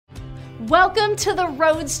Welcome to the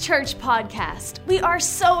Roads Church podcast. We are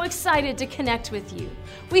so excited to connect with you.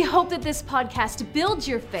 We hope that this podcast builds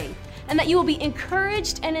your faith and that you will be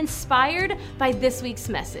encouraged and inspired by this week's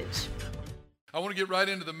message. I want to get right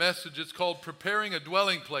into the message. It's called Preparing a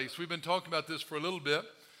Dwelling Place. We've been talking about this for a little bit,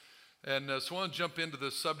 and so I want to jump into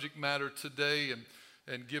the subject matter today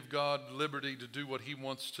and give God liberty to do what He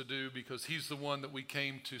wants to do because He's the one that we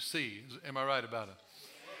came to see. Am I right about it?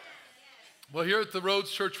 Well, here at the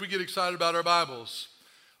Roads Church, we get excited about our Bibles.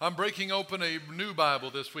 I'm breaking open a new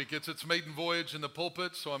Bible this week. It's its maiden voyage in the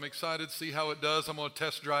pulpit, so I'm excited to see how it does. I'm going to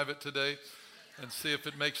test drive it today and see if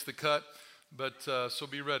it makes the cut. But so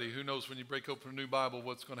be ready. Who knows when you break open a new Bible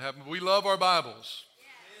what's going to happen. We love our Bibles.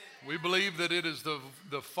 We believe that it is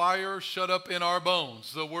the fire shut up in our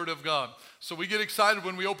bones, the Word of God. So we get excited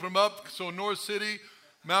when we open them up. So North City,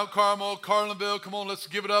 Mount Carmel, Carlinville, come on, let's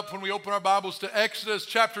give it up when we open our Bibles to Exodus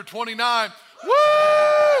chapter 29. Woo!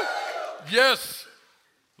 Yes.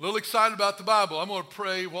 A little excited about the Bible. I'm going to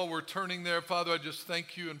pray while we're turning there. Father, I just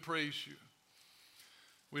thank you and praise you.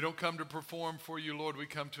 We don't come to perform for you, Lord. We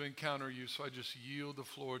come to encounter you. So I just yield the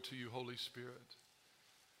floor to you, Holy Spirit.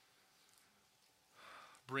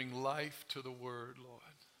 Bring life to the word, Lord.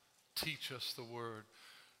 Teach us the word.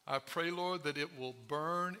 I pray, Lord, that it will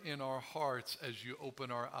burn in our hearts as you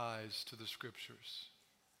open our eyes to the scriptures.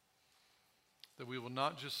 That we will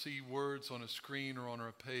not just see words on a screen or on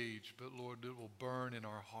a page, but, Lord, it will burn in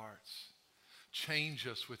our hearts. Change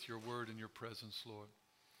us with your word and your presence, Lord.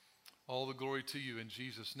 All the glory to you in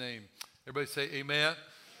Jesus' name. Everybody say amen.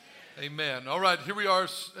 Amen. All right, here we are,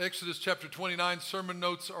 Exodus chapter 29. Sermon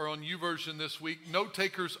notes are on YouVersion this week. Note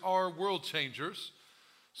takers are world changers.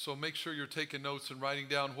 So make sure you're taking notes and writing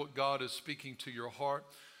down what God is speaking to your heart.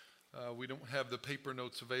 We don't have the paper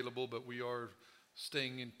notes available, but we are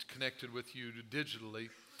staying connected with you digitally.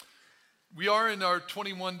 We are in our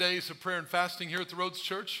 21 days of prayer and fasting here at the Roads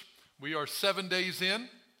Church. We are 7 days in,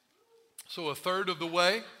 so a third of the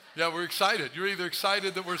way. Yeah, we're excited. You're either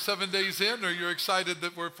excited that we're 7 days in or you're excited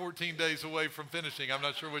that we're 14 days away from finishing. I'm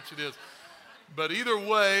not sure which it is. But either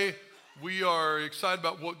way, we are excited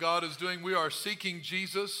about what God is doing. We are seeking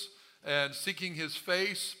Jesus and seeking His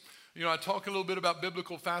face. You know, I talk a little bit about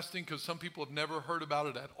biblical fasting because some people have never heard about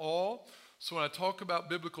it at all. So when I talk about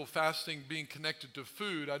biblical fasting being connected to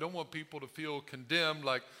food, I don't want people to feel condemned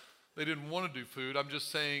like they didn't want to do food. I'm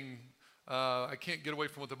just saying I can't get away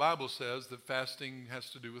from what the Bible says, that fasting has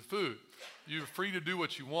to do with food. You're free to do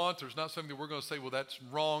what you want. There's not something that we're going to say, well, that's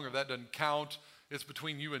wrong or that doesn't count. It's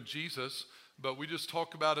between you and Jesus. But we just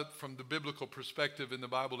talk about it from the biblical perspective. In the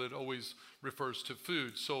Bible, it always refers to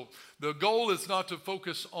food. So the goal is not to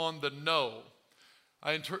focus on the no.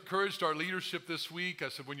 I encouraged our leadership this week. I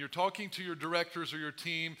said, when you're talking to your directors or your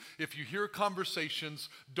team, if you hear conversations,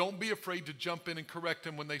 don't be afraid to jump in and correct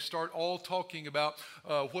them when they start all talking about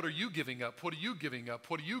what are you giving up? What are you giving up?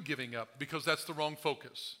 What are you giving up? Because that's the wrong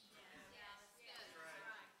focus.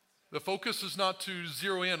 The focus is not to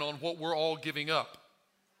zero in on what we're all giving up.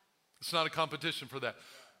 It's not a competition for that.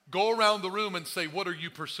 Go around the room and say, what are you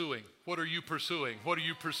pursuing? What are you pursuing? What are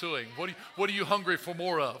you pursuing? What are you hungry for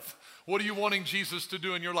more of? What are you wanting Jesus to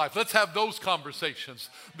do in your life? Let's have those conversations.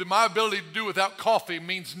 My ability to do without coffee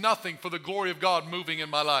means nothing for the glory of God moving in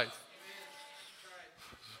my life.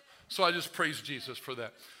 So I just praise Jesus for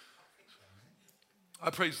that. I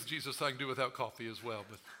praise Jesus I can do without coffee as well.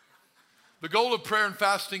 But the goal of prayer and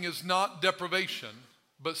fasting is not deprivation,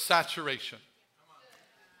 but saturation.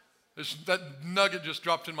 That nugget just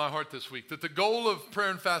dropped in my heart this week, that the goal of prayer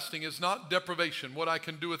and fasting is not deprivation, what I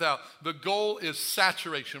can do without. The goal is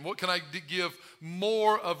saturation. What can I give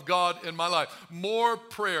more of God in my life? More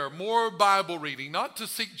prayer, more Bible reading, not to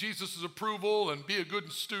seek Jesus' approval and be a good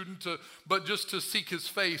student, but just to seek His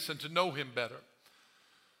face and to know Him better.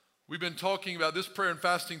 We've been talking about this prayer and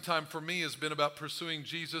fasting time for me has been about pursuing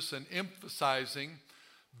Jesus and emphasizing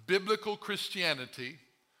biblical Christianity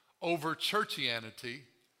over churchianity,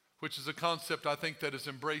 which is a concept I think that has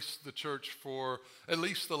embraced the church for at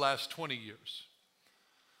least the last 20 years.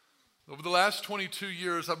 Over the last 22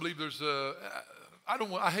 years, I believe there's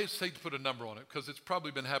I hesitate to put a number on it because it's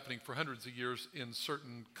probably been happening for hundreds of years in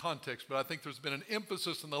certain contexts, but I think there's been an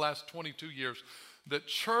emphasis in the last 22 years that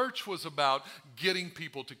church was about getting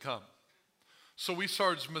people to come. So we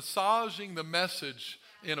started massaging the message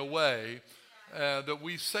in a way that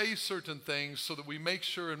we say certain things so that we make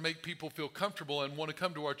sure and make people feel comfortable and want to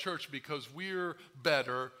come to our church because we're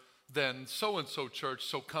better than so-and-so church,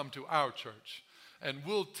 so come to our church. And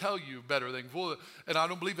we'll tell you better things. And I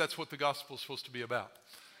don't believe that's what the gospel is supposed to be about.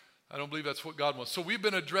 I don't believe that's what God wants. So we've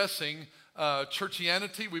been addressing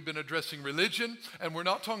churchianity, we've been addressing religion, and we're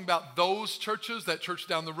not talking about those churches, that church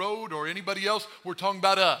down the road or anybody else. We're talking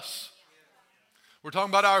about us. We're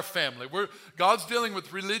talking about our family. God's dealing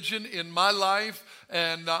with religion in my life,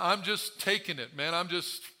 and I'm just taking it, man. I'm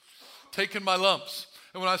just taking my lumps.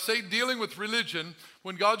 And when I say dealing with religion,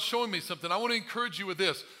 when God's showing me something, I want to encourage you with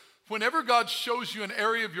this. Whenever God shows you an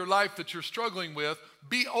area of your life that you're struggling with,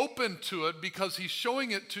 be open to it because he's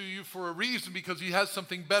showing it to you for a reason, because he has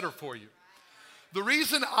something better for you. The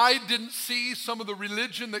reason I didn't see some of the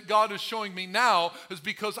religion that God is showing me now is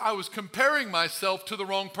because I was comparing myself to the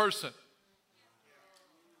wrong person.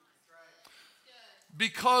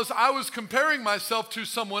 Because I was comparing myself to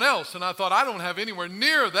someone else, and I thought, I don't have anywhere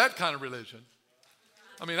near that kind of religion.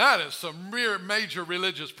 I mean, that is some major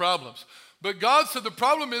religious problems. But God said the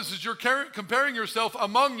problem is you're comparing yourself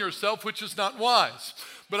among yourself, which is not wise.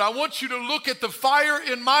 But I want you to look at the fire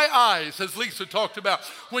in my eyes, as Lisa talked about.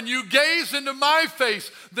 When you gaze into my face,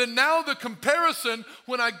 then now the comparison,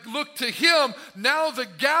 when I look to him, now the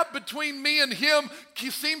gap between me and him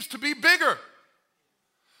seems to be bigger.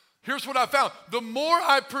 Here's what I found. The more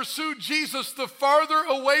I pursue Jesus, the farther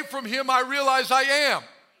away from him I realize I am.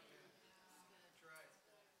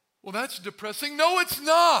 Well, that's depressing. No, it's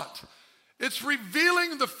not. It's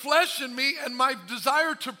revealing the flesh in me and my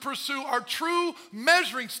desire to pursue our true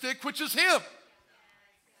measuring stick, which is him.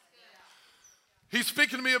 He's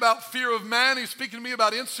speaking to me about fear of man. He's speaking to me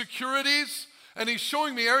about insecurities. And he's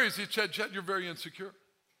showing me areas. He said, Chet, you're very insecure.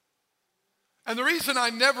 And the reason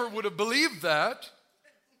I never would have believed that,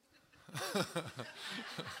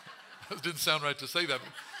 it didn't sound right to say that, but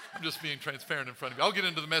I'm just being transparent in front of you. I'll get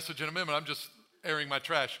into the message in a minute. I'm just airing my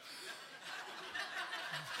trash.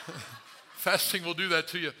 Fasting will do that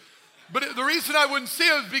to you. But the reason I wouldn't see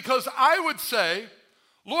it is because I would say,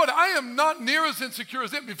 Lord, I am not near as insecure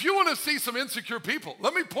as him. If you want to see some insecure people,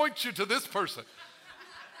 let me point you to this person.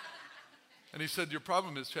 And he said, your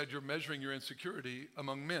problem is, Chad, you're measuring your insecurity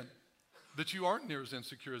among men. That you aren't near as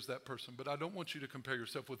insecure as that person. But I don't want you to compare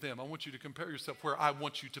yourself with them. I want you to compare yourself where I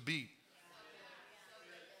want you to be.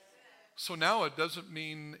 So now it doesn't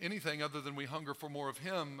mean anything other than we hunger for more of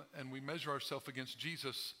him and we measure ourselves against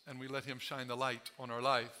Jesus and we let him shine the light on our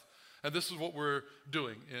life. And this is what we're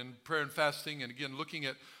doing in prayer and fasting, and again looking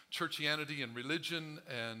at churchianity and religion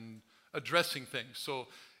and addressing things. So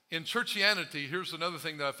in churchianity, here's another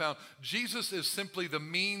thing that I found. Jesus is simply the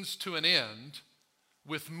means to an end,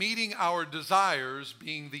 with meeting our desires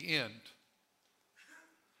being the end.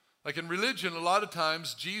 Like in religion, a lot of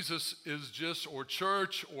times Jesus is just, or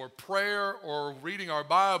church, or prayer, or reading our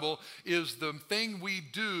Bible is the thing we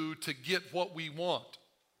do to get what we want.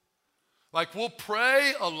 Like we'll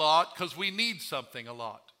pray a lot because we need something a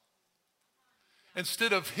lot.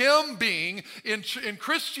 Instead of him being, in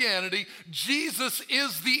Christianity, Jesus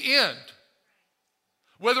is the end.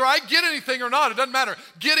 Whether I get anything or not, it doesn't matter.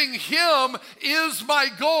 Getting him is my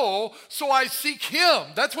goal, so I seek him.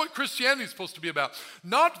 That's what Christianity is supposed to be about.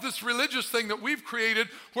 Not this religious thing that we've created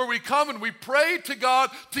where we come and we pray to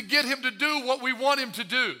God to get him to do what we want him to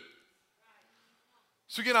do.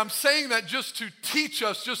 So again, I'm saying that just to teach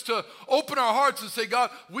us, just to open our hearts and say,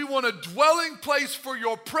 God, we want a dwelling place for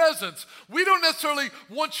your presence. We don't necessarily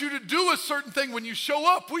want you to do a certain thing when you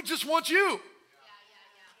show up. We just want you.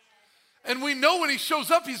 And we know when he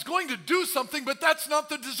shows up, he's going to do something, but that's not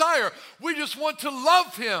the desire. We just want to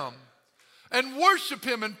love him and worship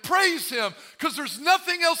him and praise him because there's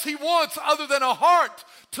nothing else he wants other than a heart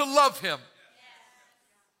to love him.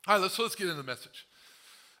 All right, let's get into the message.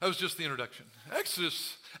 That was just the introduction.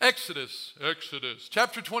 Exodus,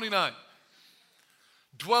 chapter 29.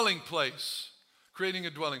 Dwelling place, creating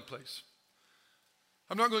a dwelling place.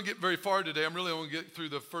 I'm not going to get very far today. I'm really going to get through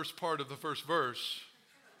the first part of the first verse,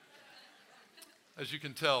 as you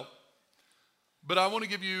can tell. But I want to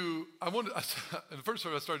give you, in the first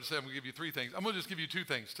part I started to say I'm going to give you three things. I'm going to just give you two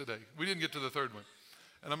things today. We didn't get to the third one.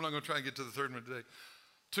 And I'm not going to try and get to the third one today.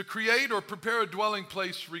 To create or prepare a dwelling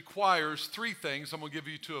place requires three things. I'm going to give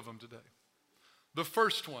you two of them today. The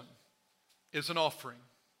first one is an offering.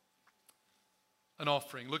 An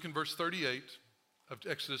offering. Look in verse 38 of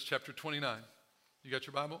Exodus chapter 29. You got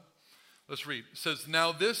your Bible? Let's read. It says,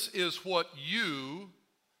 now this is what you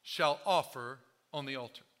shall offer on the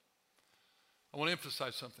altar. I want to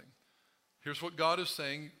emphasize something. Here's what God is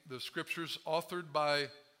saying. The scriptures authored by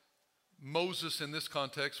Moses in this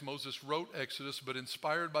context. Moses wrote Exodus, but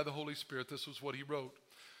inspired by the Holy Spirit, this was what he wrote.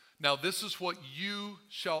 Now this is what you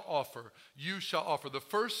shall offer. You shall offer. The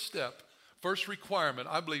first step, first requirement,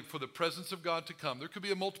 I believe, for the presence of God to come. There could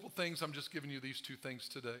be multiple things. I'm just giving you these two things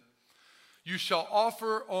today. You shall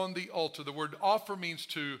offer on the altar. The word offer means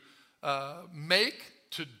to make,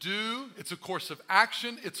 to do. It's a course of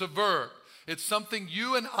action. It's a verb. It's something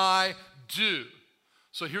you and I do.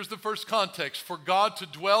 So here's the first context. For God to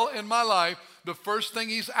dwell in my life, the first thing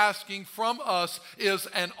he's asking from us is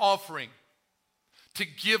an offering, to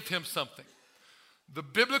give him something. The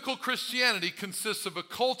biblical Christianity consists of a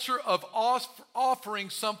culture of offering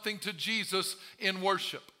something to Jesus in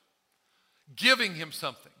worship, giving him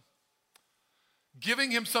something.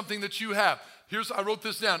 Giving him something that you have. I wrote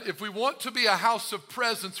this down. If we want to be a house of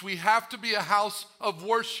presence, we have to be a house of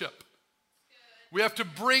worship. We have to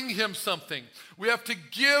bring him something. We have to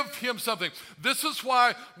give him something. This is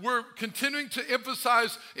why we're continuing to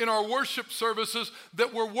emphasize in our worship services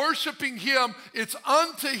that we're worshiping him. It's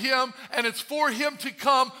unto him, and it's for him to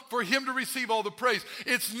come, for him to receive all the praise.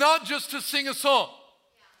 It's not just to sing a song.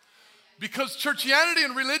 Because churchianity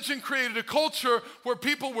and religion created a culture where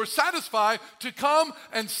people were satisfied to come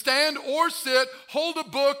and stand or sit, hold a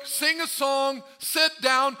book, sing a song, sit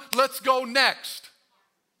down, let's go next.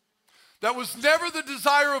 That was never the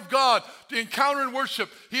desire of God to encounter in worship.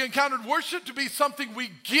 He encountered worship to be something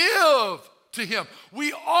we give to him.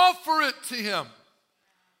 We offer it to him.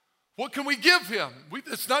 What can we give him?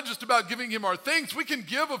 It's not just about giving him our things. We can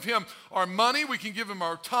give of him our money. We can give him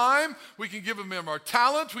our time. We can give him our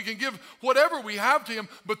talents. We can give whatever we have to him.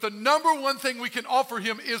 But the number one thing we can offer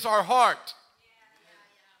him is our heart.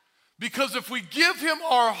 Because if we give him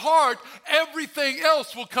our heart, everything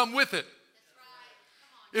else will come with it.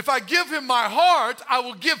 If I give him my heart, I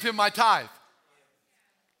will give him my tithe.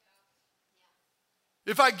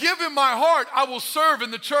 If I give him my heart, I will serve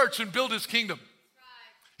in the church and build his kingdom.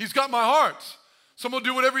 He's got my heart. So I'm going to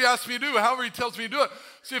do whatever he asks me to do, however he tells me to do it.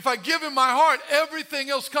 See, if I give him my heart, everything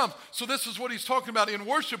else comes. So this is what he's talking about. In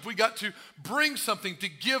worship, we got to bring something, to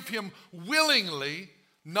give him willingly,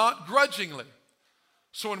 not grudgingly.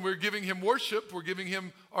 So when we're giving him worship, we're giving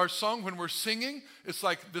him our song. When we're singing, it's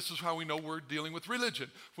like this is how we know we're dealing with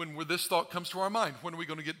religion. When this thought comes to our mind, when are we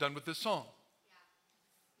going to get done with this song?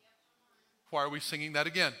 Why are we singing that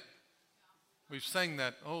again? We've sang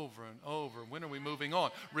that over and over. When are we moving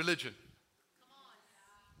on? Religion.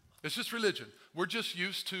 It's just religion. We're just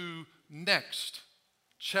used to next.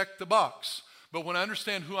 Check the box. But when I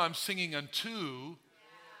understand who I'm singing unto,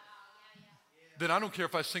 then I don't care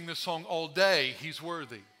if I sing this song all day. He's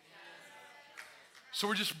worthy. So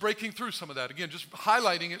we're just breaking through some of that. Again, just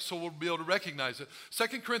highlighting it so we'll be able to recognize it.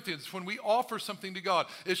 2 Corinthians, when we offer something to God,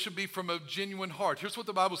 it should be from a genuine heart. Here's what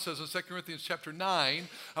the Bible says in 2 Corinthians chapter 9.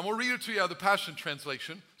 I'm going to read it to you out of the Passion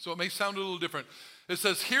Translation, so it may sound a little different. It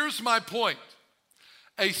says, here's my point.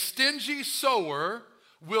 A stingy sower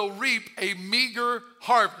will reap a meager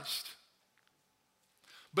harvest.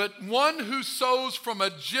 But one who sows from a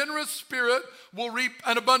generous spirit will reap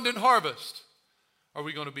an abundant harvest. Are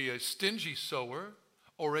we going to be a stingy sower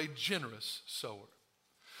or a generous sower?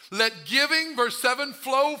 Let giving, verse 7,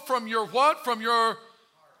 flow from your what? From your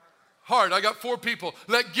heart. I got 4 people.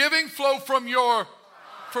 Let giving flow from your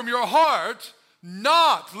heart,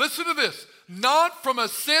 not, listen to this, not from a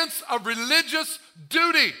sense of religious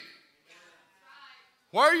duty.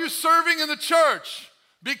 Why are you serving in the church?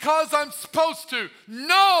 Because I'm supposed to.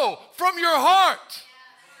 No, from your heart.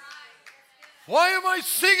 Why am I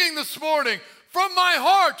singing this morning? From my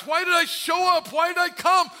heart. Why did I show up? Why did I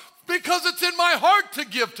come? Because it's in my heart to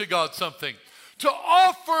give to God something, to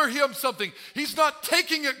offer him something. He's not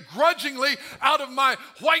taking it grudgingly out of my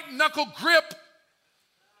white knuckle grip.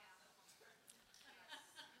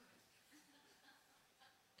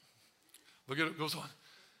 Look at it, it goes on.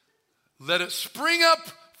 Let it spring up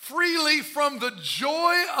freely from the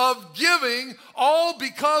joy of giving, all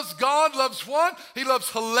because God loves what? He loves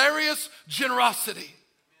hilarious generosity.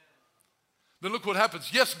 Then look what happens.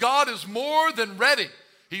 Yes, God is more than ready.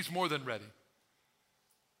 He's more than ready.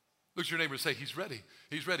 Look at your neighbor and say, he's ready.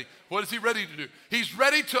 He's ready. What is he ready to do? He's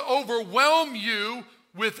ready to overwhelm you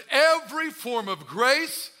with every form of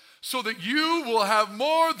grace so that you will have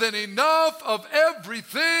more than enough of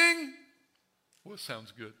everything. Well,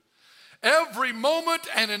 sounds good. Every moment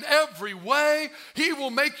and in every way, he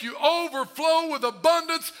will make you overflow with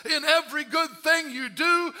abundance in every good thing you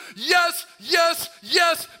do. Yes, yes,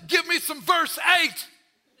 yes. Give me some verse 8.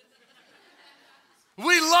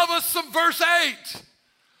 We love us some verse 8.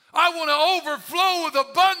 I want to overflow with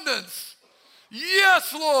abundance.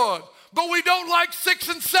 Yes, Lord. But we don't like 6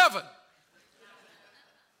 and 7.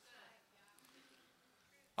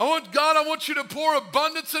 I want you to pour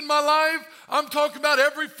abundance in my life. I'm talking about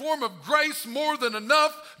every form of grace, more than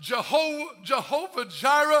enough. Jehovah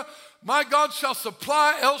Jireh, my God shall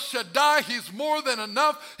supply. El Shaddai, he's more than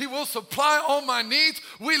enough. He will supply all my needs.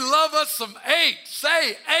 We love us some 8. Say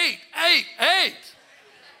 8, 8, 8.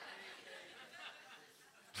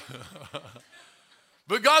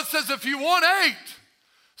 But God says if you want 8,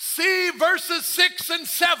 see verses 6 and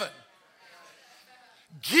 7.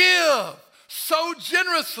 Give so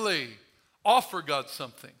generously. Offer God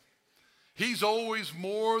something. He's always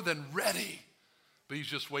more than ready, but he's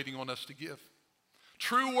just waiting on us to give.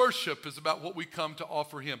 True worship is about what we come to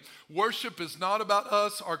offer him. Worship is not about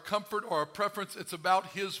us, our comfort, or our preference. It's about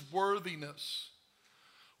his worthiness.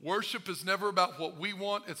 Worship is never about what we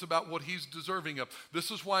want. It's about what he's deserving of. This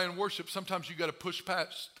is why in worship, sometimes you got to push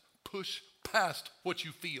past what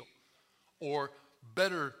you feel, or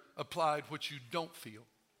better applied, what you don't feel.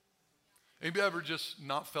 Anybody ever just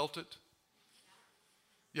not felt it?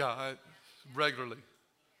 Yeah, regularly.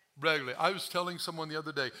 I was telling someone the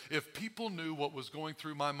other day, if people knew what was going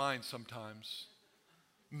through my mind sometimes,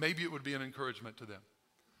 maybe it would be an encouragement to them.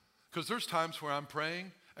 Because there's times where I'm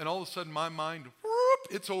praying, and all of a sudden my mind, whoop,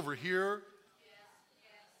 it's over here.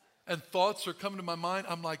 And thoughts are coming to my mind.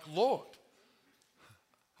 I'm like, Lord.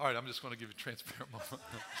 All right, I'm just going to give you a transparent moment.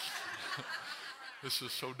 This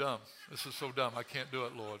is so dumb. I can't do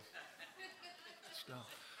it, Lord. It's dumb.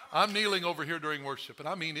 I'm kneeling over here during worship, and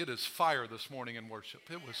I mean it is fire this morning in worship.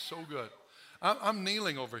 It was so good. I'm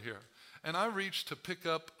kneeling over here, and I reached to pick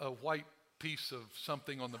up a white piece of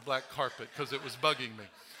something on the black carpet because it was bugging me.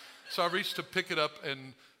 So I reached to pick it up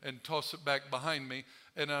and toss it back behind me,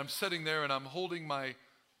 and I'm sitting there, and I'm holding my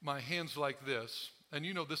hands like this. And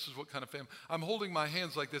you know this is what kind of family. I'm holding my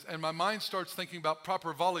hands like this, and my mind starts thinking about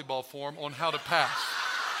proper volleyball form on how to pass.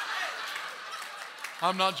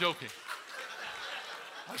 I'm not joking.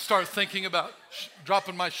 I start thinking about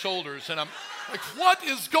dropping my shoulders, and I'm like, what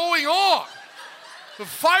is going on? The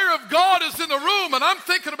fire of God is in the room, and I'm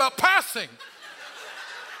thinking about passing.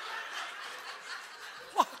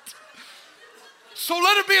 What? So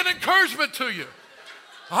let it be an encouragement to you.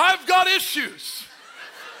 I've got issues.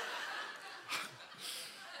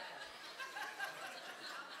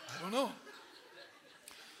 I don't know.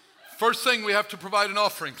 First thing, we have to provide an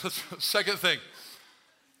offering. Second thing.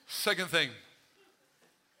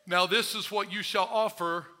 Now this is what you shall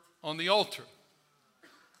offer on the altar.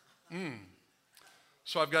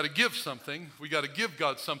 So I've got to give something. We got to give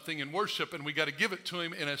God something in worship, and we got to give it to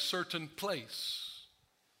him in a certain place.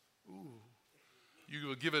 You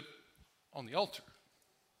will give it on the altar.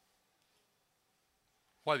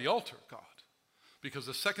 Why the altar, God? Because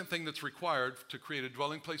the second thing that's required to create a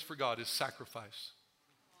dwelling place for God is sacrifice.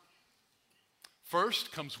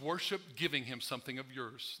 First comes worship, giving him something of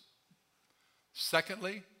yours.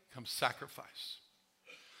 Secondly, comes sacrifice.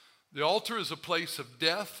 The altar is a place of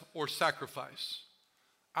death or sacrifice.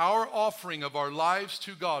 Our offering of our lives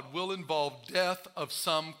to God will involve death of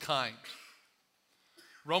some kind.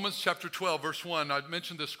 Romans chapter 12, verse 1. I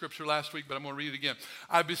mentioned this scripture last week, but I'm going to read it again.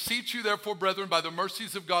 I beseech you, therefore, brethren, by the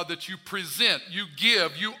mercies of God, that you present, you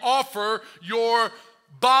give, you offer your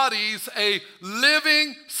bodies a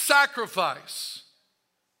living sacrifice.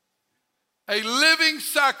 A living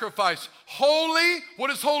sacrifice. Holy, what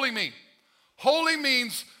does holy mean? Holy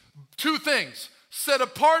means two things. Set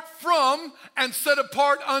apart from and set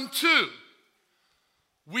apart unto.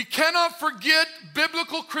 We cannot forget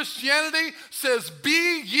biblical Christianity says,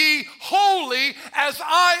 be ye holy as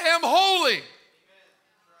I am holy.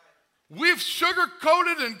 We've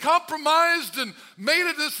sugar-coated and compromised and made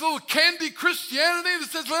it this little candy Christianity that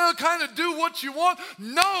says, well, kind of do what you want.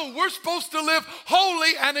 No, we're supposed to live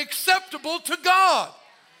holy and acceptable to God.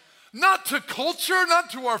 Not to culture,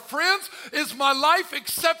 not to our friends. Is my life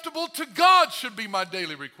acceptable to God should be my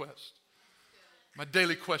daily request. My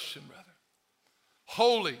daily question, rather.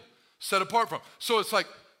 Holy, set apart from. So it's like,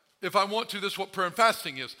 if I want to, this is what prayer and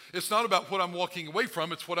fasting is. It's not about what I'm walking away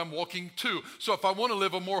from, it's what I'm walking to. So if I want to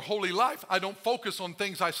live a more holy life, I don't focus on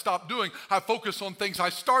things I stop doing. I focus on things I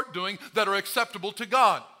start doing that are acceptable to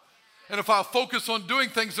God. And if I focus on doing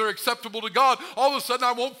things that are acceptable to God, all of a sudden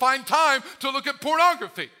I won't find time to look at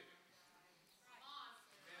pornography.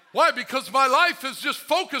 Why? Because my life is just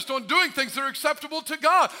focused on doing things that are acceptable to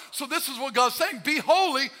God. So this is what God's saying. Be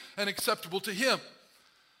holy and acceptable to him,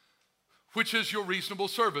 which is your reasonable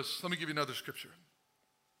service. Let me give you another scripture.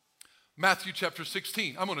 Matthew chapter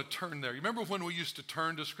 16. I'm going to turn there. You remember when we used to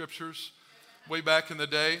turn to scriptures way back in the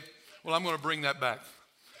day? Well, I'm going to bring that back.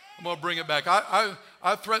 I'm going to bring it back.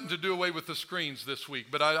 I threatened to do away with the screens this week,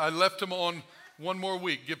 but I left them on one more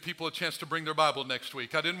week. Give people a chance to bring their Bible next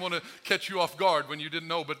week. I didn't want to catch you off guard when you didn't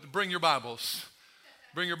know, but bring your Bibles.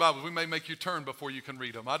 Bring your Bibles. We may make you turn before you can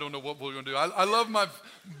read them. I don't know what we're going to do. I love my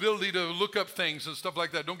ability to look up things and stuff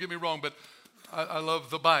like that. Don't get me wrong, but I love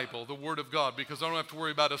the Bible, the Word of God, because I don't have to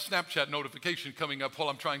worry about a Snapchat notification coming up while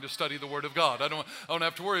I'm trying to study the Word of God. I don't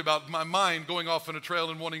have to worry about my mind going off on a trail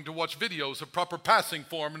and wanting to watch videos of proper passing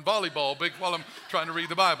form and volleyball while I'm trying to read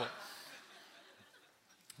the Bible.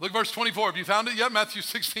 Look, verse 24. Have you found it yet? Matthew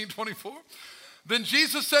 16:24. Then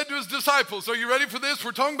Jesus said to his disciples, are you ready for this?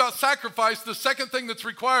 We're talking about sacrifice, the second thing that's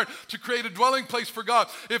required to create a dwelling place for God.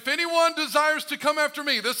 If anyone desires to come after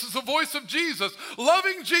me, this is the voice of Jesus,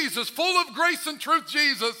 loving Jesus, full of grace and truth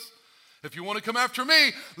Jesus. If you want to come after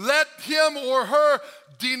me, let him or her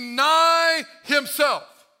deny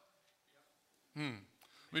himself. Let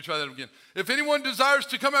me try that again. If anyone desires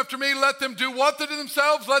to come after me, let them do what to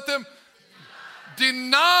themselves? Let them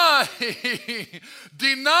deny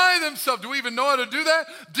themselves. Do we even know how to do that?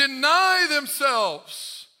 Deny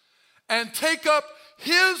themselves and take up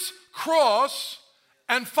his cross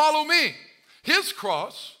and follow me. His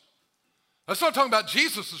cross. That's not talking about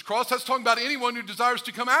Jesus' cross. That's talking about anyone who desires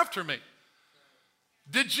to come after me.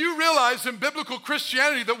 Did you realize in biblical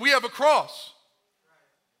Christianity that we have a cross?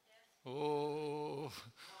 Oh,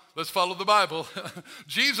 let's follow the Bible.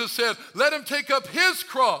 Jesus said, let him take up his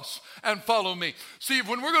cross and follow me. See,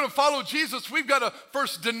 when we're going to follow Jesus, we've got to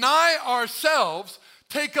first deny ourselves,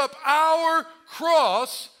 take up our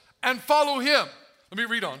cross, and follow him. Let me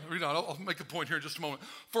read on. I'll make a point here in just a moment.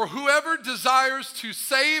 For whoever desires to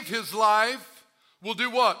save his life will do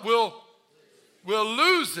what? Will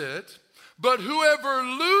lose it. But whoever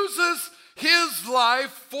loses his life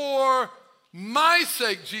for my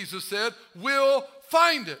sake, Jesus said, will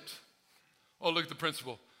find it. Oh, look at the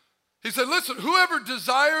principle. He said, listen, whoever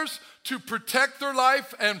desires to protect their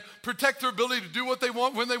life and protect their ability to do what they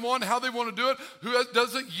want, when they want, how they want to do it, who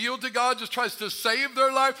doesn't yield to God, just tries to save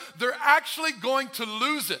their life, they're actually going to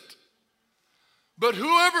lose it. But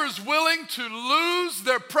whoever is willing to lose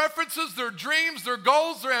their preferences, their dreams, their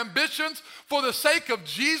goals, their ambitions for the sake of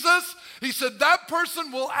Jesus, he said that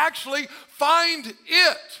person will actually find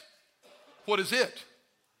it. What is it?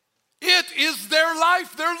 It is their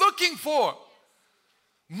life they're looking for.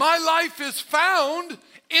 My life is found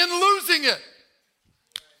in losing it.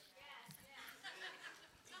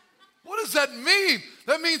 What does that mean?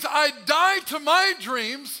 That means I die to my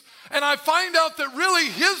dreams and I find out that really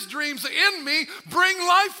his dreams in me bring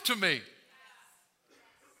life to me.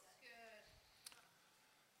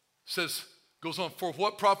 Goes on, for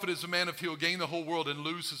what profit is a man if he will gain the whole world and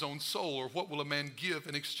lose his own soul? Or what will a man give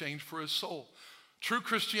in exchange for his soul? True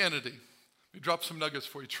Christianity, let me drop some nuggets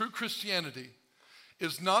for you. True Christianity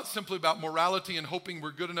is not simply about morality and hoping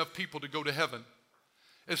we're good enough people to go to heaven.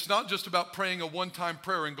 It's not just about praying a one-time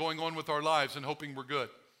prayer and going on with our lives and hoping we're good.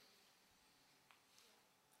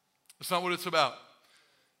 That's not what it's about.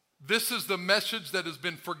 This is the message that has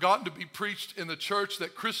been forgotten to be preached in the church,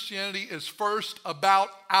 that Christianity is first about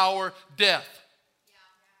our death.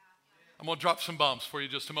 I'm going to drop some bombs for you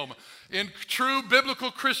in just a moment. In true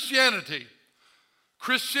biblical Christianity,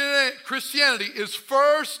 Christianity is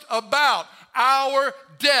first about our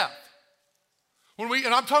death.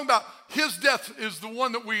 And I'm talking about his death is the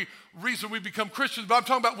one reason we become Christians, but I'm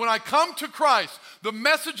talking about when I come to Christ, the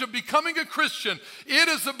message of becoming a Christian, it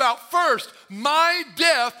is about first my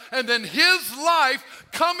death and then his life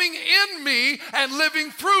coming in me and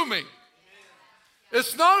living through me.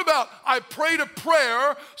 It's not about I prayed a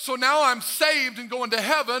prayer, so now I'm saved and going to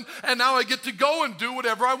heaven, and now I get to go and do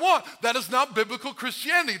whatever I want. That is not biblical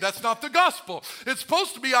Christianity. That's not the gospel. It's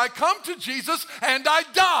supposed to be I come to Jesus and I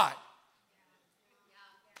die.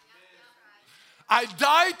 I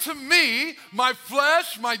die to me, my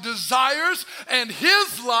flesh, my desires, and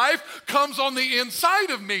his life comes on the inside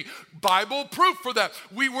of me. Bible proof for that.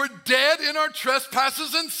 We were dead in our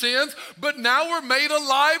trespasses and sins, but now we're made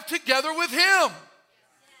alive together with him.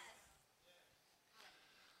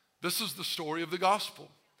 This is the story of the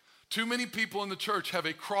gospel. Too many people in the church have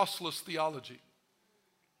a crossless theology.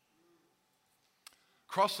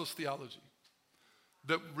 Crossless theology.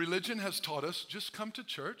 That religion has taught us, just come to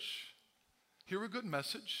church, hear a good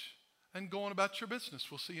message, and go on about your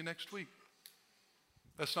business. We'll see you next week.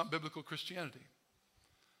 That's not biblical Christianity.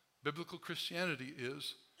 Biblical Christianity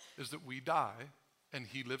is that we die and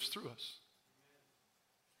he lives through us.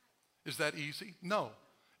 Is that easy? No.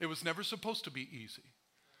 It was never supposed to be easy.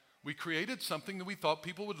 We created something that we thought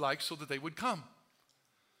people would like so that they would come.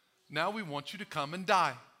 Now we want you to come and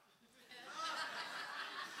die.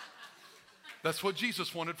 That's what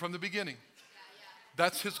Jesus wanted from the beginning.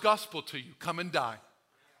 That's his gospel to you. Come and die.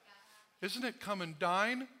 Isn't it come and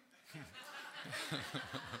dine?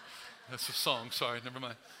 That's a song. Sorry, never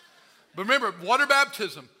mind. But remember, water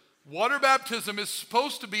baptism. Water baptism is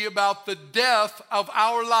supposed to be about the death of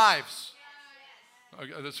our lives.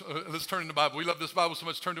 Okay, let's turn in the Bible. We love this Bible so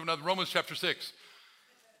much. Turn to another. Romans chapter 6.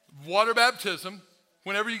 Water baptism.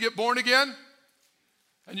 Whenever you get born again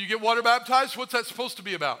and you get water baptized, what's that supposed to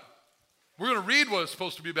be about? We're going to read what it's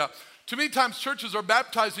supposed to be about. Too many times churches are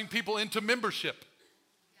baptizing people into membership.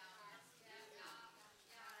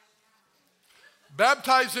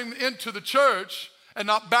 Baptizing them into the church and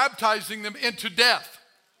not baptizing them into death.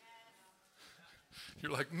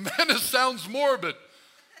 You're like, man, this sounds morbid.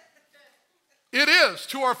 It is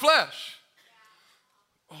to our flesh.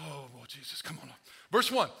 Oh, Jesus, come on. Verse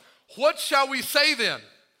 1. What shall we say then?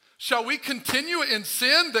 Shall we continue in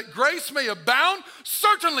sin that grace may abound?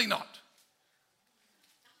 Certainly not.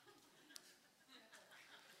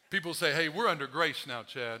 People say, hey, we're under grace now,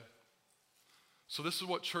 Chad. So this is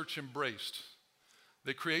what church embraced.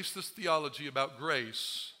 They create this theology about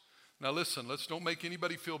grace. Now listen, let's don't make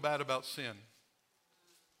anybody feel bad about sin.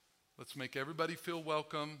 Let's make everybody feel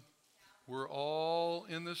welcome. We're all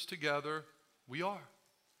in this together. We are.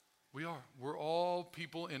 We're all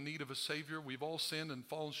people in need of a Savior. We've all sinned and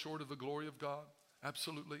fallen short of the glory of God.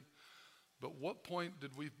 Absolutely. But what point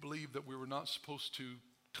did we believe that we were not supposed to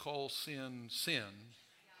call sin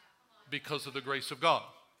because of the grace of God?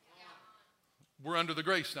 We're under the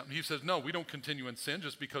grace now. He says, no, we don't continue in sin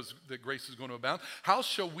just because the grace is going to abound. How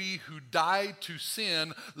shall we who died to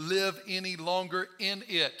sin live any longer in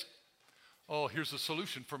it? Oh, here's a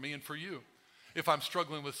solution for me and for you. If I'm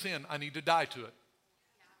struggling with sin, I need to die to it.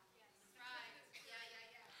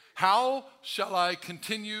 How shall I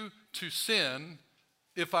continue to sin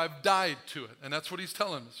if I've died to it? And that's what he's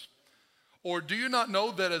telling us. Or do you not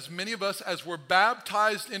know that as many of us as were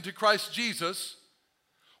baptized into Christ Jesus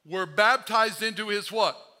were baptized into his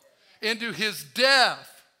what? Into his death.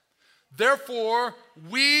 Therefore,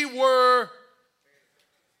 we were...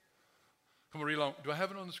 Come on, read along. Do I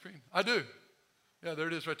have it on the screen? I do. Yeah, there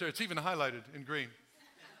it is right there. It's even highlighted in green.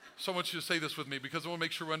 So I want you to say this with me because I want to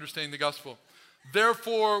make sure we're understanding the gospel.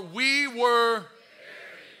 Therefore, we were... Buried.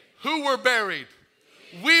 Who were buried?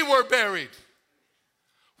 We were buried.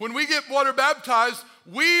 When we get water baptized,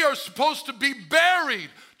 we are supposed to be buried.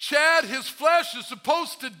 Chad, his flesh is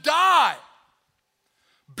supposed to die.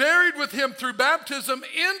 Buried with him through baptism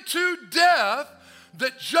into death,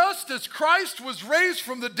 that just as Christ was raised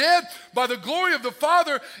from the dead by the glory of the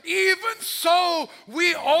Father, even so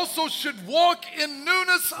we also should walk in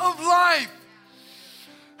newness of life.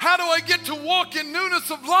 How do I get to walk in newness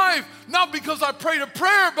of life? Not because I prayed a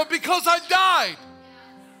prayer, but because I died.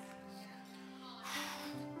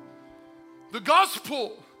 The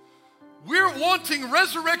gospel, we're wanting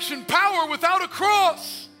resurrection power without a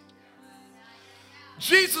cross.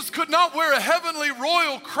 Jesus could not wear a heavenly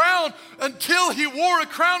royal crown until he wore a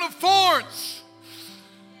crown of thorns.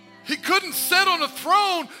 He couldn't sit on a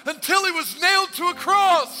throne until he was nailed to a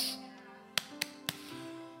cross.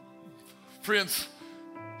 Friends,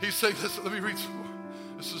 he's saying this. Let me read some more.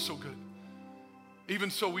 This is so good. Even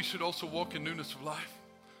so, we should also walk in newness of life.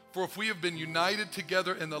 For if we have been united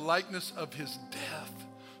together in the likeness of his death,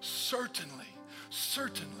 certainly,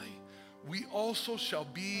 we also shall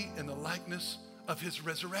be in the likeness of his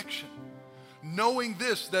resurrection. Knowing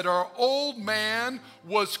this, that our old man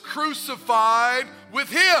was crucified with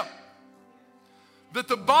him, that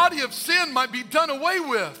the body of sin might be done away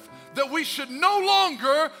with, that we should no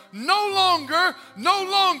longer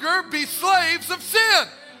be slaves of sin.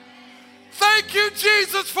 Thank you,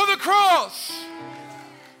 Jesus, for the cross.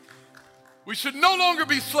 We should no longer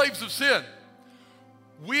be slaves of sin.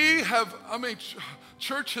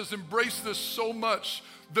 Church has embraced this so much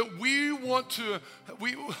that we want to,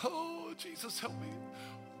 oh, Jesus, help me.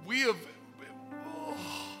 We have,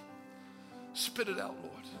 spit it out,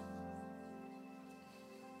 Lord.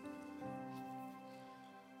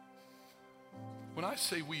 When I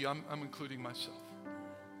say we, I'm including myself.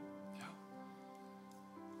 Yeah.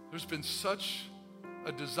 There's been such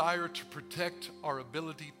a desire to protect our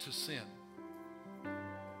ability to sin,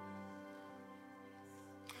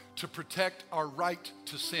 to protect our right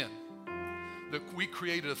to sin, that we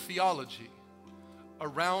created a theology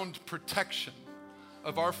around protection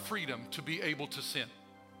of our freedom to be able to sin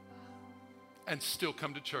and still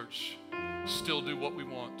come to church, still do what we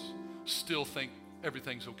want, still think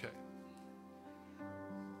everything's okay.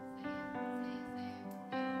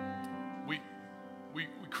 We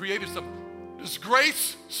created something. Does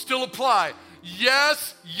grace still apply?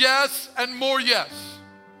 Yes, and more yes.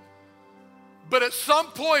 But at some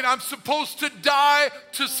point, I'm supposed to die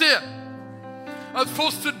to sin. I'm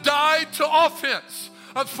supposed to die to offense.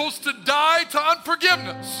 I'm supposed to die to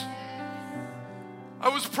unforgiveness. I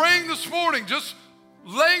was praying this morning, just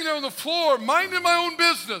laying there on the floor, minding my own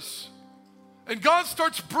business. And God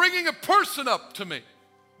starts bringing a person up to me.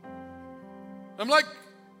 I'm like,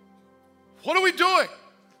 what are we doing?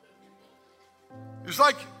 It's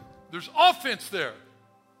like, there's offense there.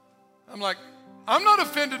 I'm like, I'm not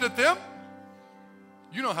offended at them.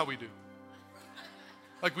 You know how we do.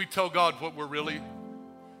 Like we tell God what we're really,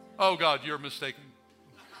 oh God, you're mistaken.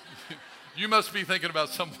 You must be thinking about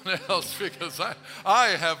someone else because I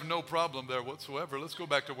have no problem there whatsoever. Let's go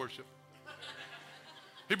back to worship.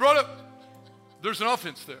 He brought up, there's an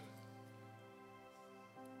offense there.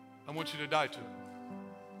 I want you to die to it.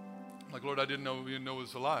 I'm like, Lord, I didn't know it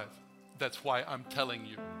was alive. That's why I'm telling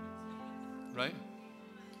you, right?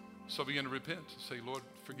 So I began to repent, say, Lord,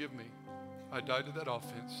 forgive me. I died to that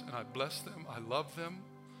offense, and I bless them, I love them,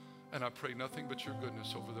 and I pray nothing but your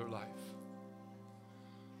goodness over their life.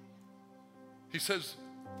 He says,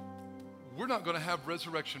 we're not going to have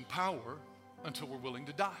resurrection power until we're willing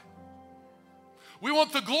to die. We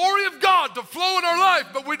want the glory of God to flow in our life,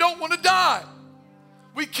 but we don't want to die.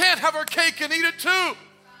 We can't have our cake and eat it too.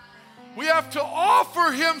 We have to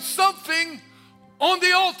offer him something on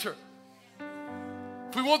the altar.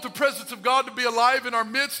 If we want the presence of God to be alive in our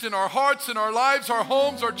midst, in our hearts, in our lives, our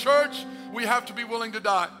homes, our church, we have to be willing to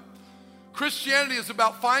die. Christianity is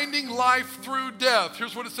about finding life through death.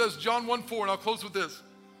 Here's what it says, John 1:4, and I'll close with this.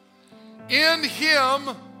 In him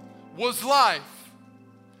was life,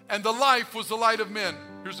 and the life was the light of men.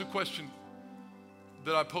 Here's a question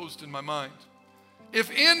that I posed in my mind.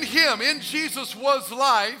 If in him, in Jesus was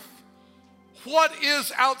life, what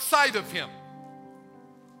is outside of him?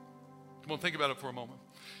 Come on, think about it for a moment.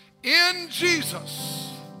 In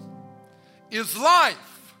Jesus is life.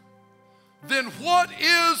 Then what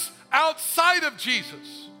is outside of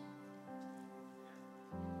Jesus?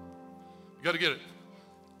 You got to get it.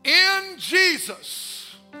 In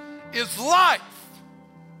Jesus is life.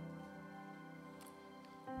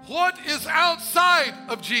 What is outside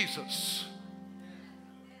of Jesus?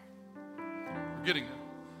 We're getting there.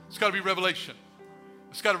 It's got to be revelation.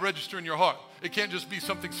 It's got to register in your heart. It can't just be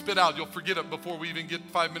something spit out. You'll forget it before we even get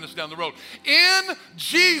 5 minutes down the road. In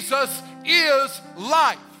Jesus is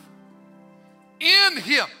life. In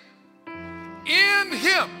him. In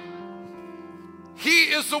him. He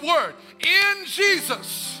is the Word. In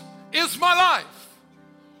Jesus is my life.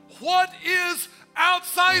 What is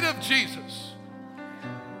outside of Jesus?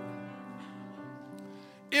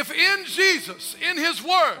 If in Jesus, in his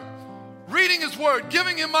Word, reading his Word,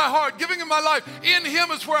 giving him my heart, giving him my life, in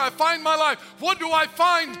him is where I find my life. What do I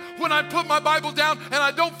find when I put my Bible down and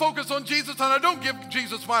I don't focus on Jesus and I don't give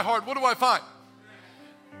Jesus my heart? What do I find?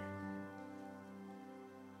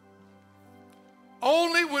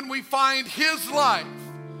 Only when we find his life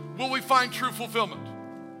will we find true fulfillment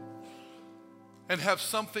and have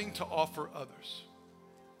something to offer others.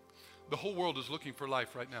 The whole world is looking for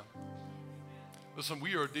life right now. Listen,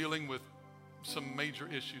 we are dealing with some major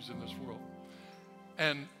issues in this world.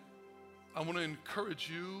 And I want to encourage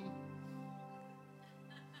you.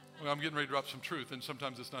 Well, I'm getting ready to drop some truth, and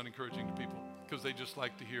sometimes it's not encouraging to people because they just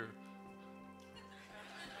like to hear.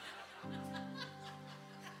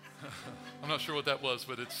 I'm not sure what that was,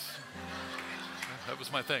 but that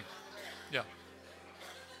was my thing. Yeah.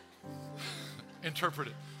 Interpret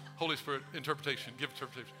it. Holy Spirit, interpretation. Give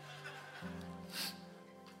interpretation.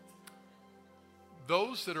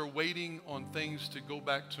 Those that are waiting on things to go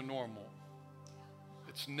back to normal,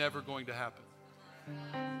 it's never going to happen.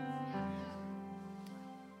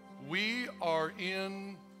 We are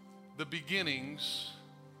in the beginnings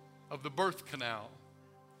of the birth canal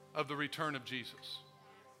of the return of Jesus.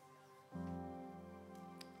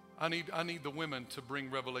 I need the women to bring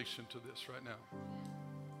revelation to this right now.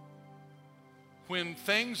 When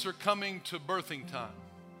things are coming to birthing time,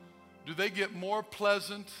 do they get more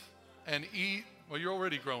pleasant and eat? Well, you're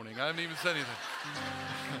already groaning. I haven't even said anything.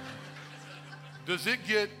 Does it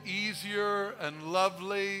get easier and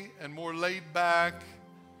lovely and more laid back?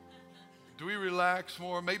 Do we relax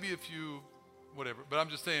more? Maybe if you, whatever. But I'm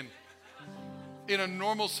just saying, in a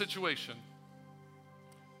normal situation,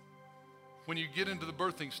 when you get into the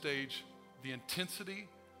birthing stage, the intensity,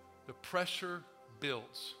 the pressure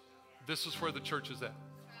builds. This is where the church is at.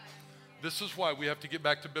 This is why we have to get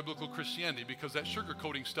back to biblical Christianity, because that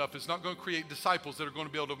sugarcoating stuff is not going to create disciples that are going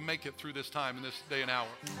to be able to make it through this time in this day and hour.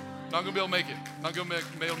 Not going to be able to make it. Not going to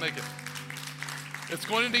be able to make it. It's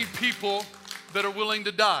going to need people that are willing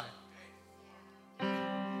to die.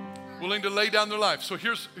 Willing to lay down their life. So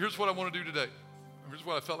here's what I want to do today. Here's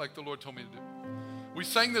what I felt like the Lord told me to do. We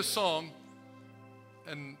sang this song,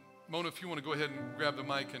 and Mona, if you want to go ahead and grab the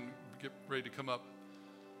mic and get ready to come up.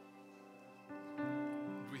 Do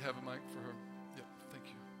we have a mic for her? Yeah, thank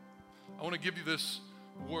you. I want to give you this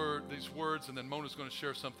these words, and then Mona's going to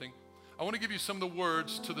share something. I want to give you some of the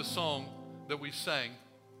words to the song that we sang,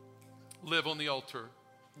 Live on the Altar.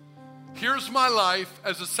 Here's my life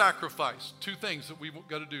as a sacrifice. Two things that we've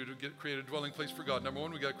got to do to create a dwelling place for God. Number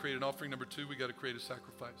one, we got to create an offering. Number two, we got to create a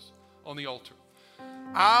sacrifice on the altar.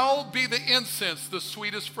 I'll be the incense, the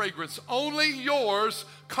sweetest fragrance, only yours,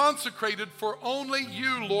 consecrated for only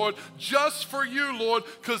you, Lord, just for you, Lord,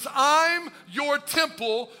 because I'm your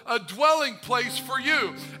temple, a dwelling place for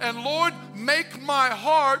you. And Lord, make my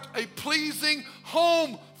heart a pleasing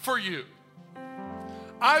home for you.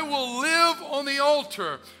 I will live on the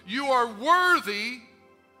altar. You are worthy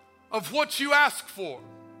of what you ask for.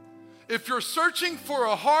 If you're searching for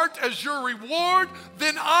a heart as your reward,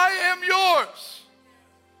 then I am yours.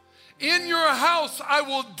 In your house I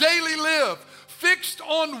will daily live, fixed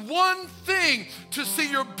on one thing, to see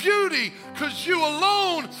your beauty, because you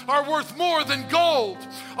alone are worth more than gold.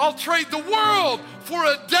 I'll trade the world for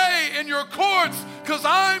a day in your courts, because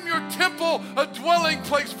I'm your temple, a dwelling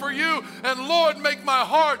place for you. And Lord, make my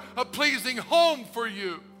heart a pleasing home for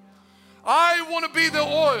you. I want to be the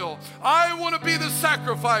oil. I want to be the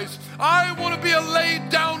sacrifice. I want to be a laid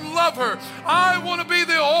down lover. I want to be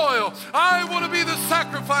the oil. I want to be the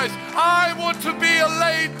sacrifice. I want to be a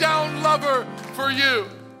laid down lover for you.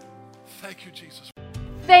 Thank you, Jesus.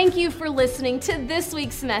 Thank you for listening to this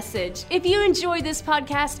week's message. If you enjoyed this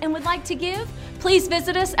podcast and would like to give, please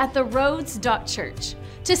visit us at theroads.church.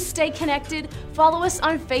 To stay connected, follow us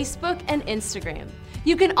on Facebook and Instagram.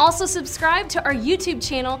 You can also subscribe to our YouTube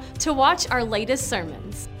channel to watch our latest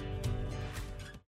sermons.